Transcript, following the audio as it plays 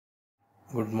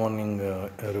Good morning,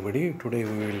 everybody. Today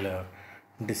we will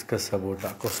discuss about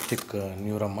acoustic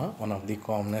neuroma, one of the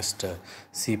commonest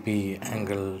CP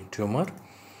angle tumor.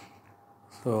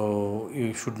 So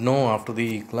you should know after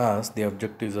the class, the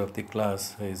objectives of the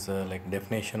class is like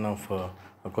definition of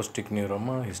acoustic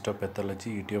neuroma,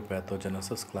 histopathology,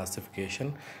 etiopathogenesis,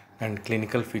 classification, and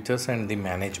clinical features and the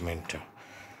management.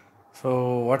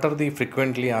 So, what are the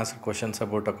frequently asked questions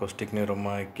about acoustic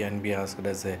neuroma? It can be asked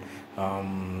as a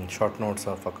short notes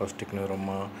of acoustic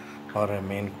neuroma or a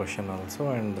main question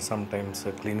also, and sometimes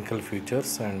clinical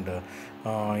features and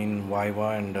in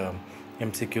Viva and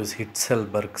MCQs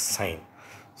Hitzelberg sign.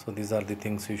 So, these are the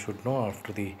things you should know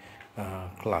after the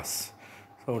class.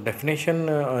 So, definition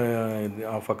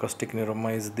of acoustic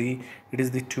neuroma is it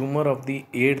is the tumor of the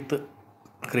eighth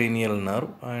cranial nerve,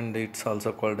 and it's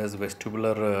also called as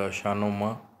vestibular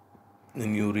schwannoma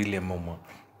neurilemoma.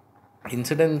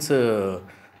 Incidence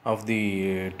of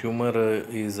the tumor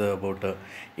is about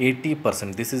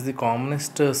 80%. This is the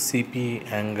commonest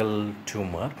CP angle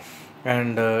tumor,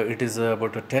 and it is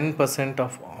about 10%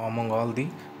 of among all the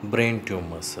brain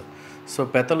tumors. So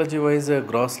pathology wise,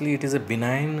 grossly it is a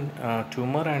benign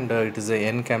tumor, and it is a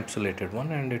encapsulated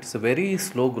one, and it's a very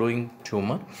slow growing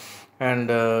tumor.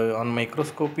 And on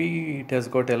microscopy it has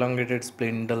got elongated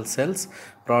spindle cells,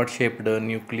 rod shaped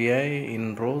nuclei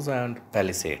in rows and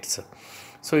palisades.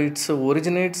 So it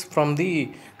originates from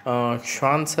the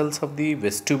Schwann cells of the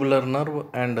vestibular nerve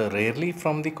and rarely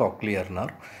from the cochlear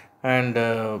nerve, and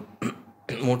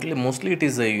mostly it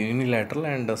is a unilateral,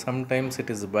 and sometimes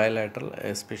it is bilateral,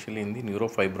 especially in the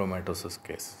neurofibromatosis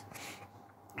case.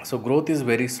 So growth is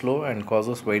very slow and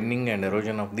causes widening and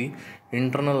erosion of the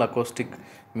internal acoustic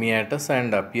meatus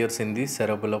and appears in the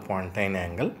cerebellopontine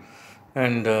angle.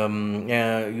 And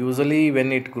usually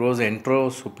when it grows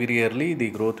superiorly,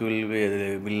 the growth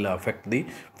will affect the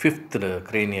fifth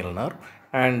cranial nerve,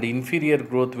 and inferior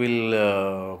growth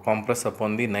will compress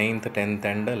upon the 9th, 10th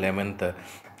and 11th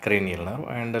cranial nerve,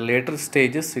 and later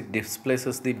stages it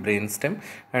displaces the brainstem,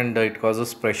 and it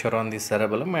causes pressure on the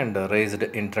cerebellum and raised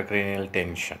intracranial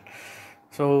tension.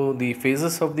 So the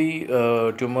phases of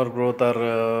the tumor growth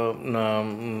are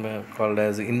called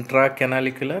as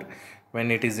intracanalicular, when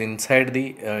it is inside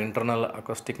the internal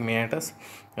acoustic meatus,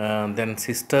 then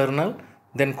cisternal,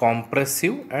 then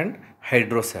compressive and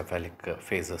hydrocephalic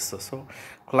phases. So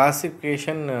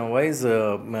classification wise,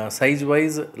 size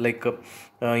wise, like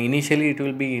initially it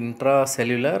will be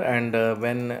intracellular, and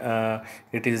when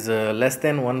it is less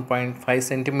than 1.5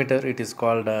 centimeter, it is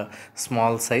called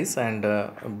small size, and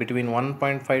between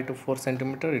 1.5 to 4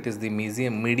 centimeter it is the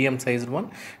medium sized one,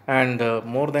 and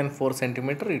more than 4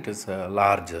 centimeter it is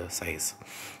large size.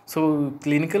 So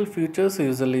clinical features,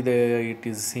 usually it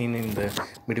is seen in the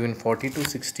between 40 to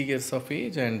 60 years of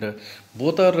age, and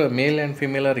both are male and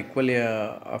female are equally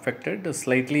affected.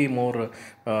 Slightly more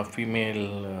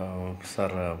female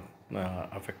are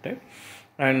affected,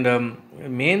 and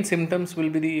main symptoms will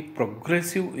be the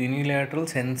progressive unilateral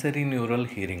sensory neural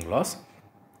hearing loss,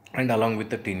 and along with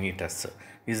the tinnitus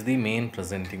is the main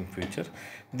presenting feature.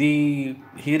 The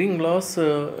hearing loss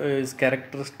is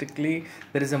characteristically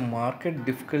there is a marked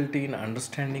difficulty in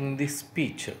understanding the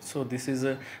speech. So this is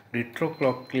a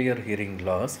retrocochlear hearing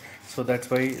loss. So that's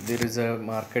why there is a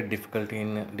marked difficulty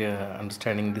in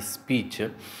understanding the speech.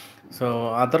 So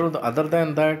other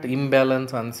than that,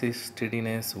 imbalance,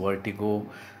 unsteadiness, vertigo,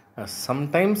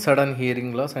 sometimes sudden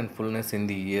hearing loss and fullness in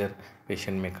the ear,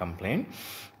 patient may complain.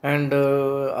 And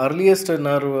earliest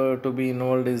nerve to be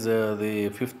involved is the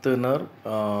fifth nerve,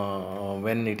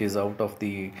 when it is out of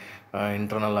the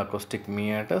internal acoustic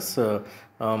meatus,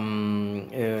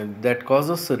 that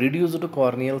causes reduced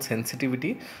corneal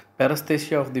sensitivity,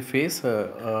 paresthesia of the face,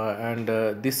 and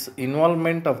this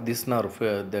involvement of this nerve,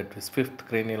 that is fifth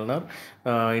cranial nerve,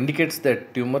 indicates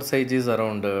that tumor size is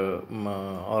around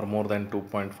or more than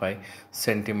 2.5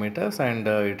 centimeters, and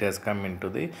it has come into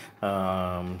the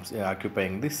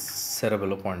occupying the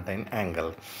cerebellopontine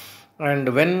angle.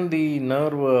 And when the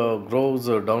nerve grows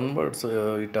downwards,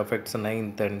 it affects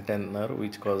 9th and 10th nerve,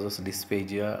 which causes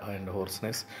dysphagia and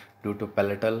hoarseness due to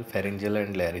palatal, pharyngeal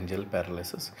and laryngeal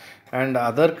paralysis. And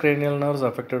other cranial nerves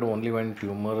affected only when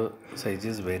tumor size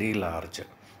is very large.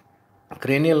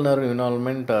 Cranial nerve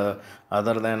involvement,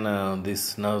 other than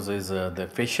this nerves, is the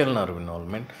facial nerve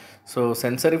involvement. So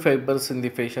sensory fibers in the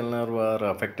facial nerve are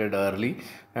affected early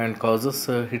and causes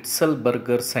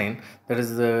Hitzelberger sign, that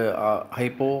is the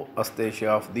hypoesthesia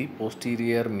of the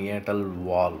posterior meatal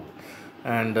wall,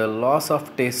 and loss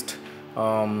of taste,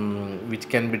 which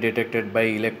can be detected by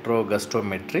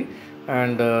electrogustometry,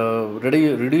 and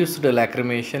reduced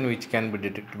lacrimation, which can be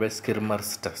detected by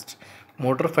Skirmer's test.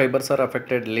 Motor fibers are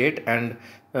affected late, and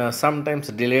sometimes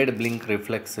delayed blink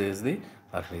reflex is the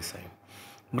early sign.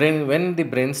 When the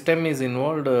brainstem is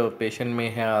involved, patient may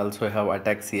also have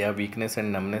ataxia, weakness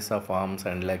and numbness of arms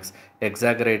and legs,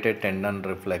 exaggerated tendon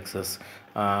reflexes,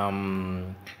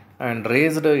 and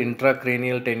raised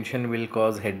intracranial tension will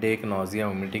cause headache, nausea,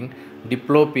 vomiting,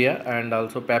 diplopia, and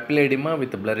also papilledema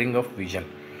with blurring of vision.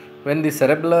 When the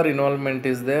cerebellar involvement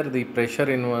is there, the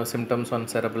pressure symptoms on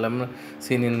cerebellum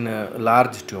seen in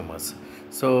large tumors.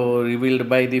 So revealed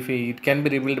by it can be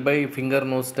revealed by finger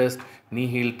nose test, knee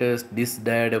heel test,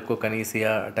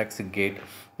 dysdiadochokinesia, ataxic gait,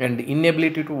 and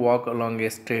inability to walk along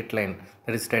a straight line.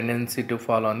 That is tendency to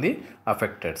fall on the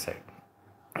affected side.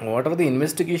 What are the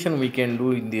investigation we can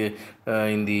do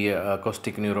in the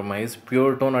acoustic neuroma is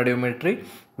pure tone audiometry,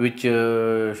 which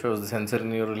shows the sensory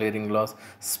neural hearing loss,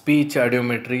 speech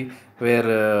audiometry, where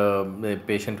the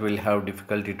patient will have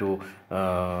difficulty to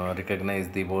recognize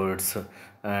the words,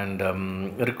 and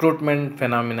recruitment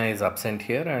phenomena is absent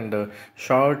here, and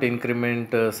short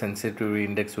increment sensitivity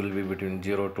index will be between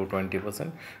 0 to 20%,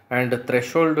 and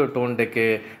threshold tone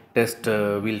decay test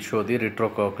will show the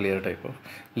retrocochlear type of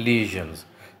lesions.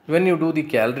 When you do the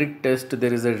Calric test,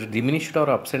 there is a diminished or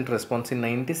absent response in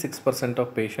 96%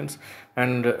 of patients,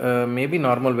 and maybe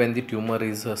normal when the tumor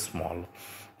is small.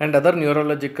 And other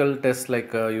neurological tests,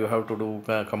 like you have to do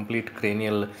complete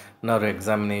cranial nerve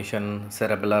examination,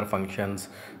 cerebellar functions,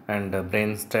 and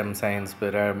brainstem signs,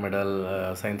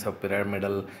 pyramidal signs of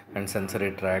pyramidal and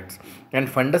sensory tracts, and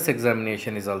fundus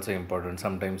examination is also important.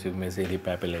 Sometimes you may see the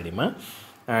papilledema,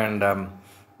 and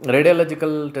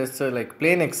radiological tests like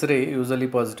plain X-ray usually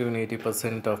positive in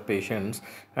 80% of patients,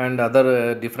 and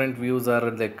other different views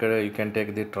are like you can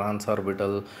take the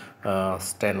transorbital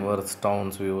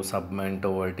Stanworth-Townes view,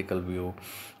 submental vertical view,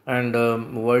 and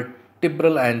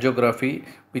vertebral angiography,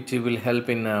 which will help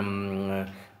in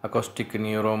acoustic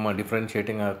neuroma,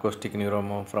 differentiating acoustic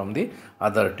neuroma from the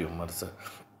other tumors.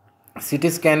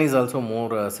 CT scan is also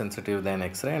more sensitive than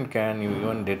X-ray and can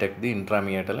even detect the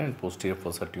intrameatal and posterior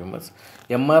fossa tumors.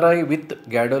 MRI with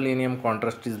gadolinium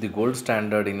contrast is the gold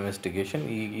standard investigation.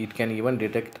 It can even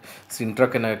detect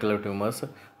intracranial tumors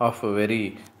of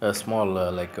very small,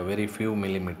 like very few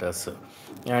millimeters.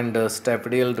 And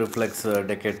stapedial reflex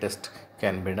decay test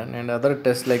can be done. And other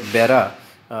tests like BERA,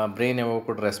 brain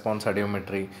evoked response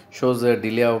audiometry, shows a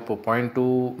delay of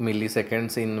 0.2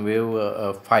 milliseconds in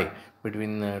wave 5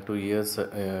 between 2 years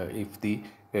if the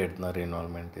Edner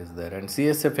involvement is there. And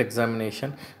CSF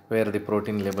examination, where the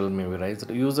protein level may be raised.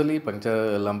 Usually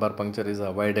lumbar puncture is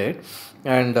avoided,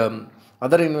 and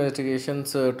other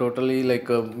investigations totally, like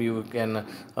you can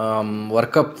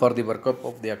workup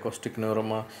of the acoustic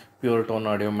neuroma, pure tone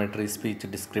audiometry, speech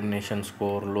discrimination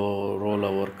score, low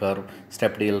rollover curve,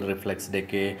 stapedial reflex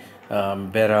decay,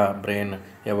 BERA, brain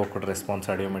evoked response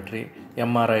audiometry,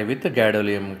 MRI with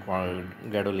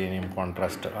gadolinium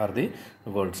contrast are the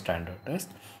gold standard test.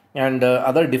 And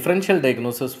other differential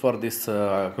diagnosis for this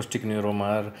acoustic neuroma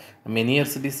are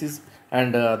Meniere's disease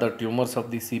and other tumors of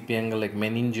the CP angle like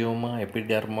meningioma,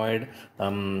 epidermoid,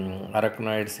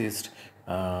 arachnoid cyst,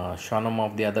 schwannoma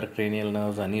of the other cranial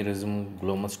nerves, aneurysm,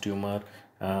 glomus tumor,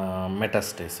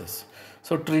 metastasis.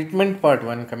 So treatment part,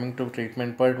 when coming to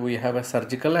treatment part, we have a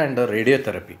surgical and a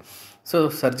radiotherapy. So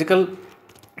surgical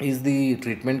is the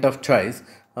treatment of choice.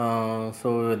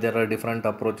 So there are different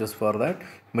approaches for that: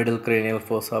 middle cranial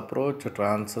fossa approach,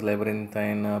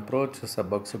 translabyrinthine approach,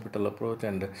 suboccipital approach,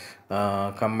 and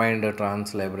combined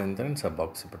translabyrinthine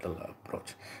suboccipital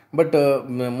approach. But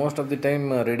most of the time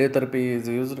radiotherapy is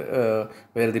used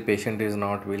where the patient is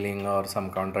not willing or some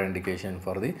contraindication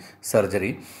for the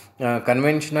surgery.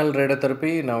 Conventional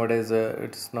radiotherapy nowadays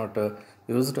it's not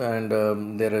used, and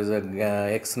there is a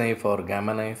X knife or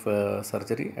gamma knife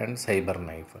surgery and cyber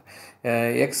knife.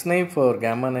 X knife or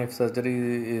gamma knife surgery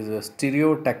is a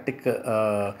stereotactic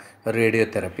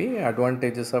radiotherapy.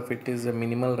 Advantages of it is a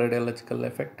minimal radiological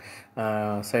effect,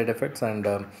 side effects, and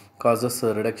causes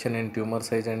a reduction in tumor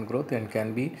size and growth, and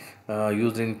can be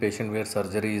used in patient where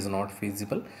surgery is not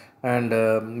feasible. And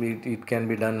it can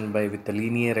be done with a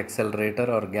linear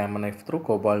accelerator or gamma knife through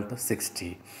cobalt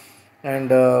 60. And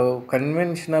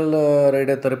conventional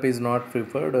radiotherapy is not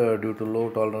preferred due to low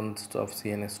tolerance of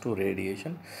CNS2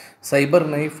 radiation. Cyber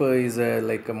knife is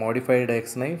like a modified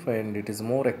X knife, and it is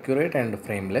more accurate and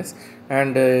frameless,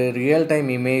 and real-time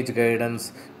image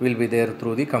guidance will be there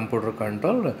through the computer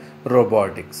controlled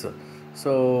robotics.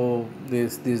 So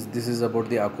this is about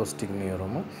the acoustic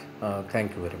neuroma.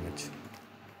 Thank you very much.